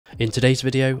In today's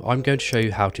video, I'm going to show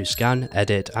you how to scan,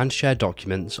 edit and share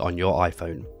documents on your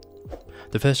iPhone.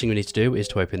 The first thing we need to do is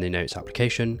to open the Notes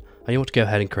application, and you want to go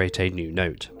ahead and create a new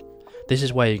note. This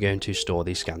is where you're going to store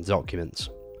the scanned documents.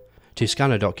 To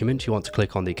scan a document, you want to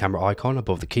click on the camera icon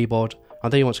above the keyboard,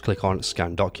 and then you want to click on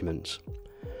Scan Documents.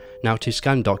 Now to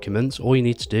scan documents, all you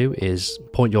need to do is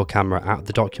point your camera at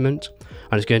the document,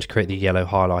 and it's going to create the yellow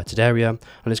highlighted area,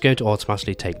 and it's going to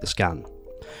automatically take the scan.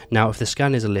 Now if the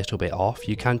scan is a little bit off,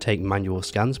 you can take manual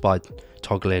scans by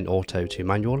toggling auto to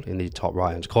manual in the top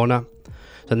right hand corner.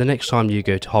 Then the next time you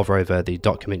go to hover over the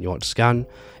document you want to scan,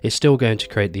 it's still going to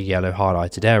create the yellow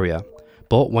highlighted area.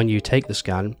 But when you take the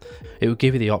scan, it will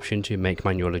give you the option to make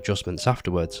manual adjustments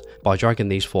afterwards by dragging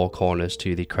these four corners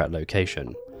to the correct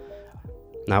location.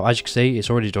 Now as you can see, it's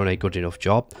already done a good enough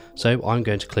job, so I'm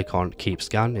going to click on Keep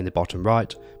Scan in the bottom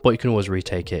right, but you can always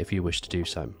retake it if you wish to do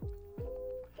so.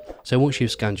 So once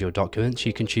you've scanned your documents,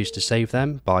 you can choose to save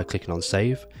them by clicking on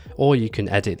Save, or you can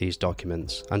edit these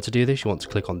documents, and to do this you want to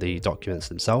click on the documents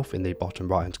themselves in the bottom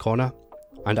right hand corner.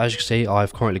 And as you can see,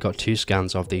 I've currently got two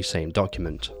scans of the same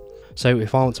document. So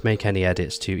if I want to make any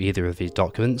edits to either of these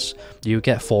documents, you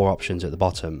get four options at the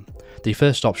bottom. The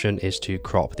first option is to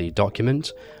crop the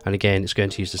document, and again it's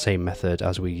going to use the same method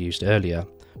as we used earlier,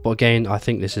 but again I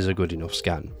think this is a good enough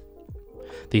scan.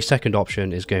 The second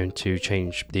option is going to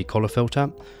change the colour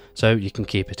filter, so you can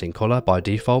keep it in colour by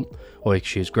default, or you can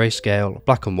choose grayscale,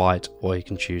 black and white, or you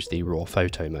can choose the raw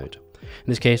photo mode. In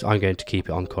this case I'm going to keep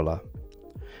it on colour.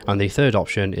 And the third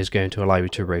option is going to allow you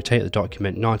to rotate the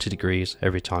document 90 degrees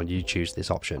every time you choose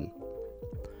this option.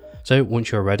 So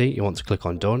once you're ready, you want to click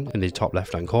on Done in the top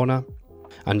left hand corner,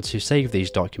 and to save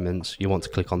these documents you want to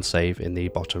click on Save in the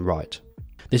bottom right.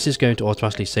 This is going to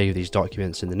automatically save these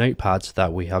documents in the notepads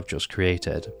that we have just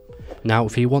created. Now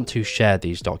if you want to share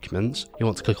these documents, you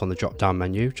want to click on the drop down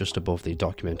menu just above the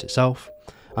document itself,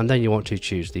 and then you want to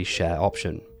choose the Share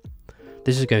option.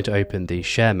 This is going to open the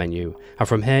Share menu, and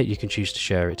from here you can choose to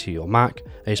share it to your Mac,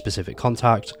 a specific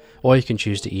contact, or you can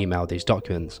choose to email these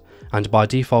documents, and by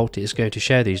default it's going to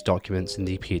share these documents in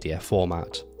the PDF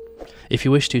format. If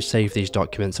you wish to save these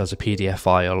documents as a PDF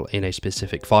file in a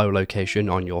specific file location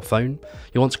on your phone,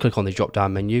 you want to click on the drop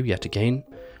down menu yet again,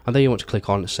 and then you want to click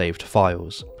on Save to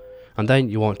Files. And then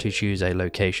you want to choose a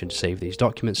location to save these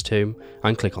documents to,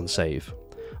 and click on Save.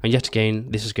 And yet again,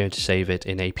 this is going to save it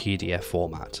in a PDF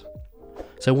format.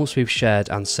 So once we've shared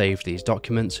and saved these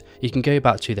documents, you can go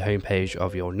back to the home page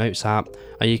of your Notes app,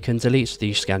 and you can delete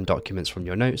these scanned documents from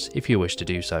your notes if you wish to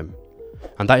do so.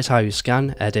 And that is how you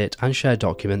scan, edit and share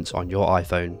documents on your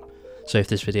iPhone. So if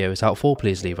this video is helpful,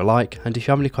 please leave a like, and if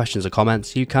you have any questions or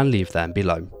comments, you can leave them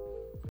below.